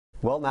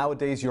Well,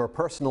 nowadays, your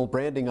personal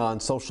branding on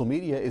social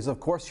media is, of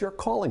course, your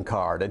calling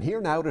card. And here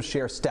now to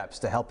share steps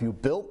to help you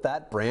build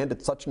that brand,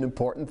 it's such an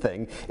important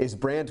thing, is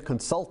brand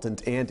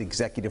consultant and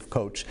executive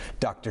coach,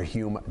 Dr.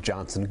 Hume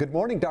Johnson. Good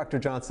morning, Dr.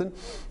 Johnson.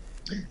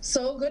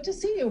 So good to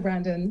see you,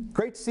 Brandon.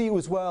 Great to see you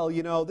as well.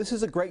 You know, this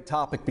is a great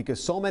topic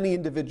because so many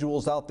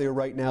individuals out there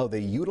right now, they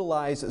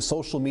utilize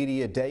social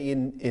media day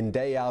in and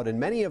day out, and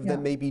many of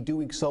them may be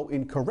doing so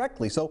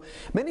incorrectly. So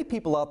many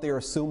people out there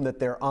assume that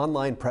their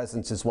online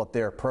presence is what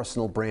their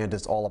personal brand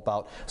is all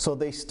about. So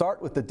they start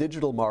with the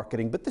digital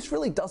marketing, but this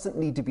really doesn't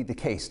need to be the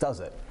case, does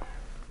it?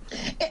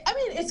 I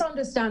mean, it's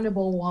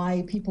understandable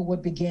why people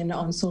would begin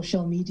on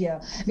social media.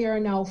 There are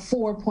now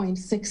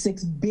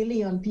 4.66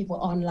 billion people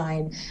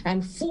online,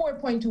 and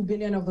 4.2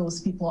 billion of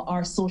those people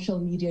are social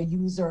media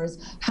users.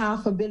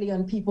 500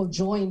 million people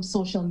joined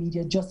social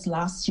media just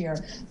last year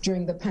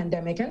during the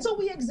pandemic. And so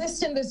we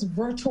exist in this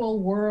virtual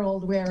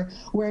world where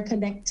we're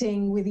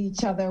connecting with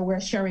each other,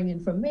 we're sharing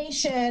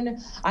information.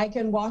 I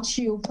can watch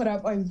you put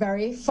up a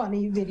very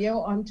funny video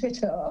on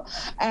Twitter.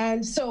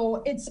 And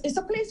so it's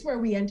a place where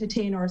we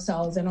entertain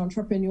ourselves, and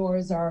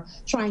entrepreneurs are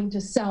trying to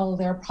sell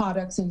their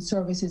products and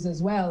services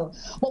as well.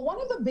 But one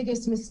of the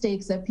biggest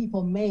mistakes that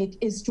people make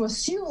is to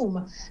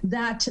assume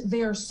that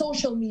their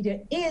social media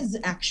is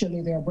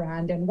actually their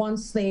brand. And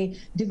once they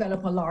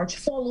develop a large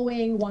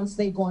following, once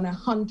they go on a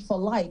hunt for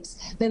likes,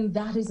 then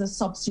that is a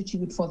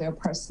substitute for their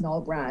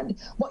personal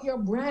brand. But your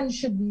brand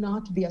should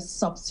not be a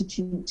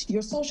substitute.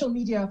 Your social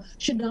media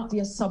should not be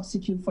a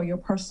substitute for your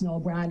personal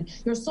brand.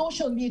 Your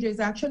social media is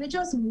actually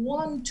just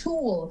one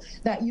tool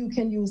that you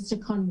can use to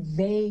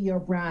convey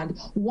your brand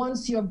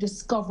once you have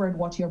discovered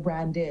what your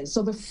brand is.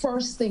 So the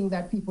first thing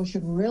that people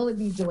should really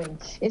be doing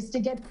is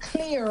to get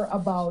clear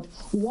about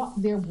what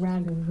their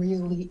brand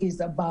really is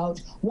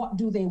about. What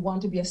do they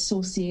want to be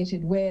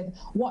associated with?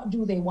 What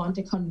do they want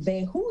to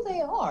convey? Who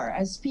they are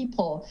as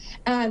people,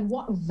 and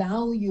what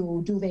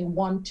value do they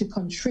want to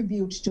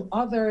contribute to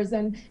others,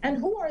 and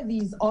who are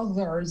these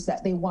others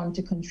that they want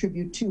to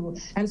contribute to?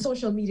 And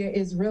social media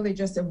is really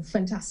just a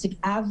fantastic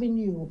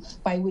avenue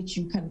by which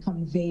you can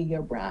convey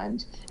your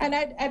brand. And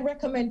I'd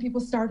recommend people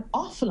start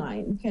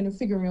offline, kind of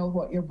figuring out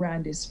what your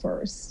brand is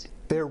first.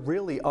 There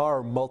really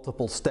are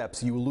multiple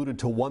steps. You alluded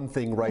to one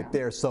thing right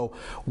there. So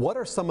what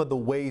are some of the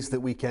ways that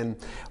we can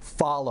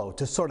follow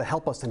to sort of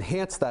help us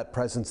enhance that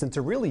presence and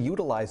to really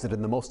utilize it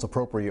in the most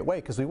appropriate way,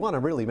 because we want to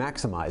really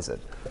maximize it?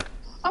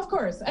 Of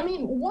course. I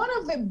mean, one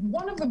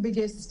of the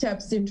biggest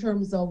steps in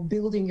terms of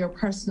building your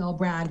personal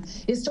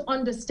brand is to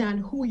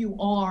understand who you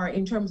are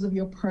in terms of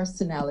your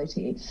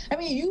personality. I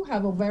mean, you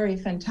have a very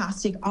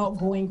fantastic,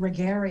 outgoing,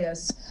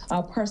 gregarious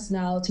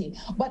personality,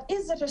 but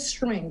is it a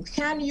strength?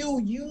 Can you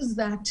use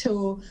that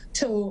to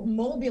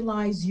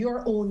mobilize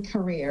your own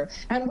career?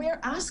 And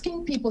we're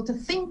asking people to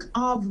think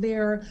of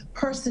their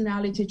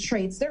personality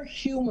traits, their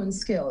human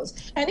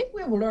skills. And if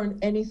we've learned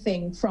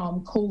anything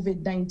from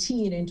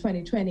COVID-19 in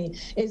 2020,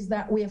 is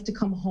that we have to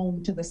come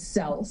home to the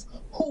self.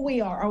 Who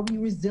we are we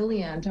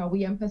resilient? Are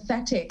we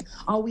empathetic?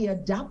 Are we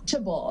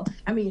adaptable?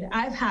 I mean,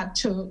 I've had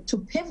to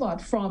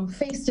pivot from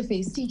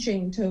face-to-face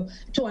teaching to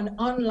an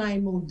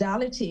online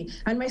modality,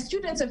 and my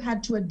students have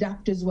had to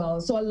adapt as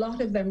well. So a lot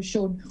of them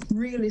showed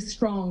really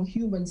strong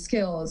human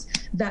skills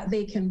that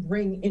they can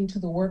bring into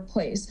the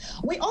workplace.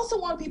 We also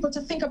want people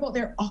to think about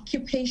their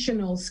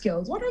occupational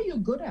skills. What are you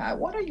good at?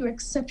 What are you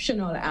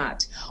exceptional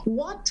at?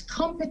 What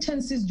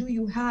competencies do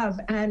you have,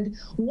 and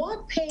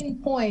what pain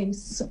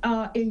points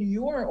in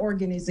your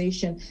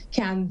organization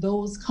can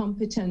those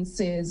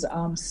competencies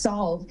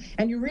solve?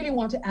 And you really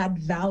want to add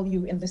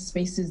value in the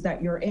spaces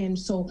that you're in.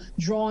 So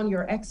draw on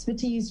your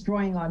expertise,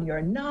 drawing on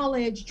your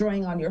knowledge,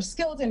 drawing on your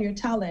skills and your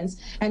talents,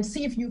 and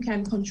see if you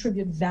can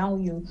contribute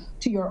value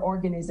to your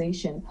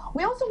organization.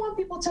 We also want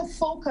people to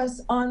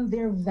focus on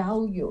their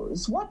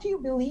values. What do you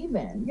believe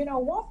in? You know,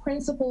 what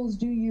principles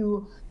do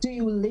you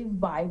live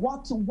by?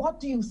 What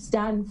do you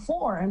stand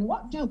for, and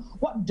what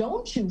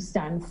don't you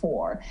stand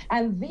for?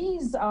 And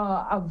these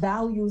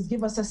values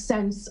give us a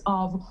sense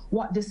of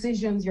what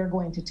decisions you're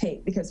going to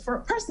take. Because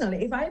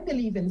personally, if I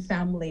believe in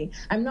family,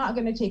 I'm not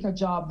going to take a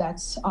job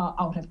that's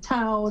out of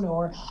town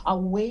or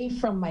away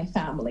from my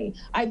family.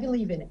 I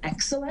believe in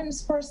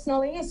excellence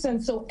personally,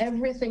 and so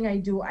everything I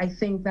do, I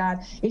think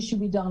that it should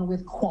be done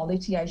with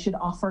quality. I should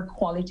offer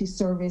quality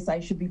service. I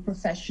should be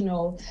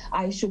professional.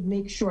 I should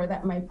make sure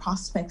that my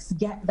prospects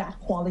get that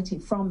quality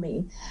from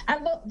me.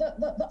 And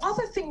the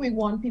other thing we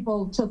want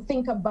people to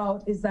think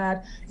about is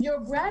that your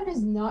brand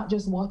is not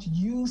just what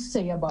you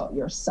say about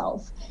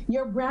yourself.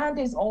 Your brand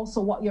is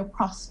also what your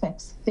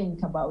prospects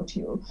think about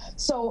you.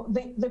 So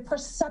the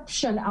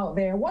perception out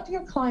there, what do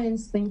your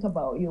clients think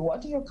about you?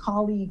 What do your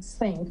colleagues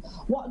think?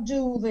 What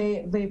do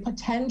the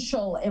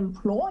potential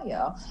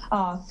employer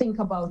think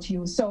about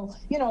you? So,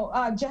 you know,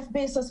 Jeff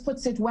Bezos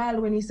puts it well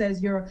when he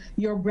says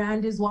your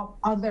brand is what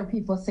other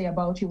people say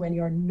about you when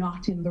you're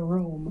not in the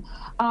room.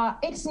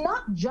 It's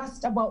not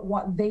just about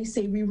what they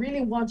say. We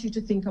really want you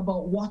to think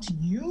about what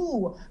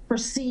you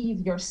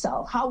perceive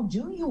yourself? How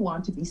do you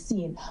want to be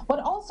seen? But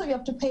also you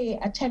have to pay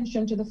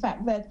attention to the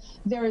fact that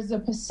there is a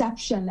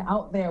perception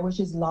out there which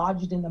is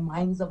lodged in the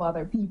minds of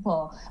other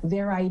people,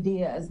 their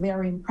ideas,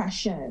 their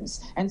impressions.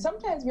 And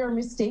sometimes we are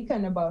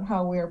mistaken about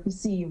how we are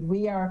perceived.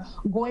 We are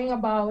going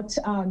about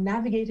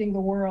navigating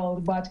the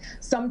world, but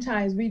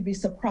sometimes we'd be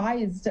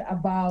surprised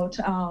about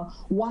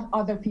what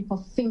other people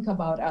think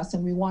about us.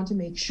 And we want to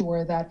make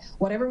sure that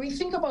whatever we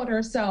think about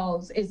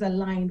ourselves is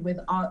aligned with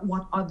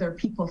what other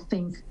people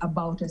think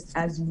about us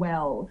as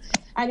well.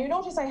 And you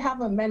notice I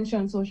haven't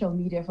mentioned social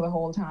media for the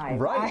whole time.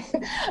 Right.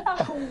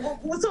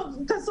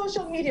 Because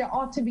social media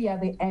ought to be at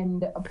the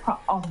end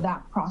of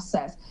that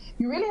process.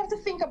 You really have to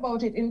think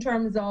about it in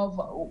terms of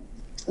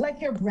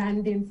like your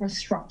brand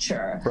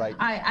infrastructure. Right.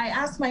 I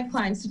ask my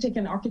clients to take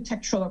an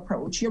architectural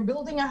approach. You're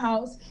building a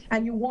house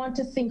and you want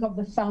to think of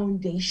the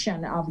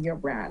foundation of your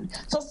brand.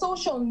 So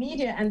social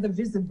media and the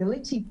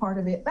visibility part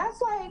of it,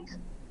 that's like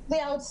the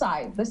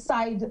outside, the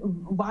side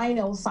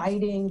vinyl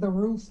siding, the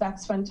roof,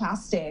 that's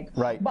fantastic.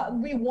 Right. But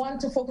we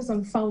want to focus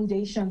on the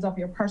foundations of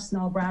your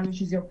personal brand,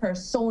 which is your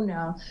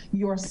persona,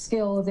 your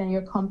skills and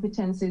your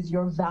competencies,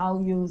 your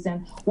values,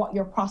 and what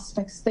your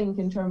prospects think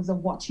in terms of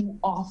what you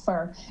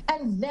offer.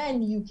 And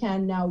then you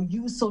can now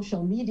use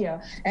social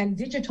media and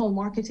digital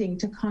marketing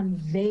to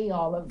convey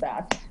all of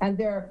that. And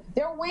there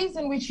are ways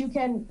in which you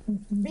can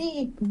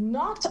be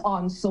not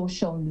on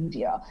social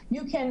media.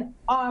 You can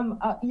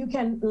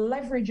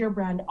leverage your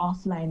brand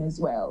offline as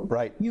well.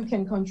 Right. You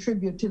can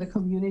contribute to the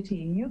community.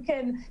 You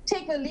can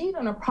take the lead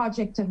on a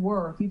project at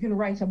work. You can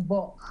write a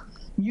book.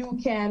 You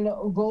can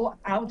go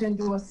out and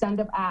do a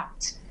stand-up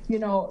act. You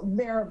know,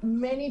 there are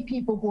many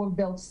people who have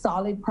built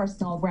solid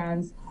personal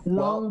brands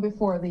long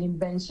before the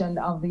invention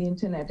of the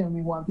internet, and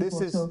we want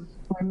people to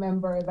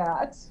remember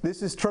that.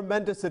 This is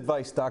tremendous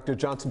advice, Dr.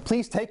 Johnson.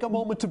 Please take a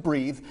moment to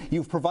breathe.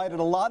 You've provided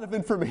a lot of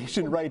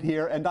information right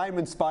here, and I'm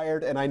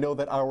inspired, and I know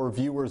that our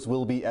viewers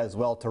will be as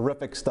well.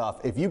 Terrific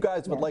stuff. If you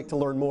guys would like to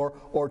learn more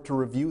or to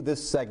review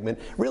this segment,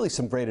 really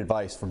some great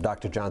advice from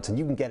Dr. Johnson,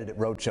 you can get it at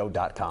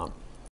rhodeshow.com.